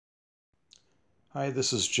Hi,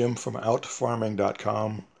 this is Jim from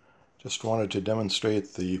outfarming.com. Just wanted to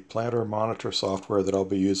demonstrate the planter monitor software that I'll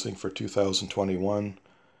be using for 2021.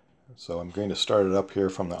 So I'm going to start it up here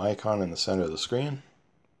from the icon in the center of the screen.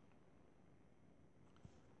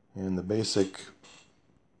 And the basic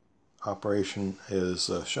operation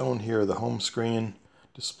is shown here. The home screen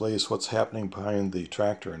displays what's happening behind the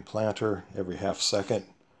tractor and planter every half second.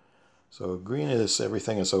 So green is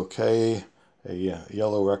everything is okay. A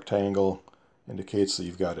yellow rectangle indicates that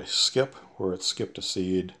you've got a skip where it's skipped a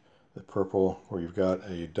seed. The purple where you've got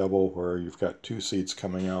a double where you've got two seeds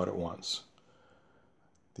coming out at once.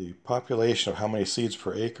 The population of how many seeds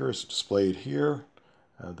per acre is displayed here.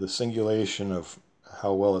 The singulation of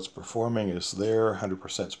how well it's performing is there.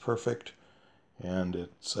 100% is perfect. And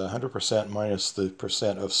it's 100% minus the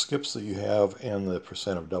percent of skips that you have and the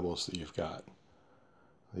percent of doubles that you've got.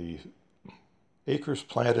 The acres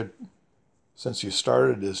planted since you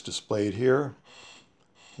started is displayed here,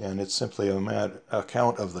 and it's simply a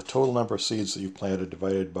count of the total number of seeds that you've planted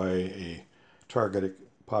divided by a targeted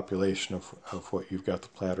population of what you've got the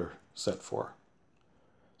planter set for.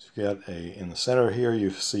 So you've got in the center here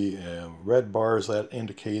you see red bars. That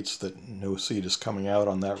indicates that no seed is coming out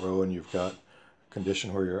on that row, and you've got a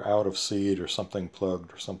condition where you're out of seed or something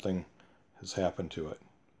plugged or something has happened to it.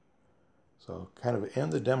 So kind of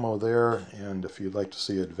end the demo there, and if you'd like to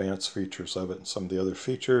see advanced features of it and some of the other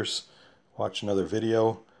features, watch another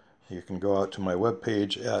video. You can go out to my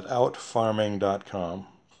webpage at outfarming.com.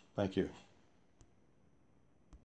 Thank you.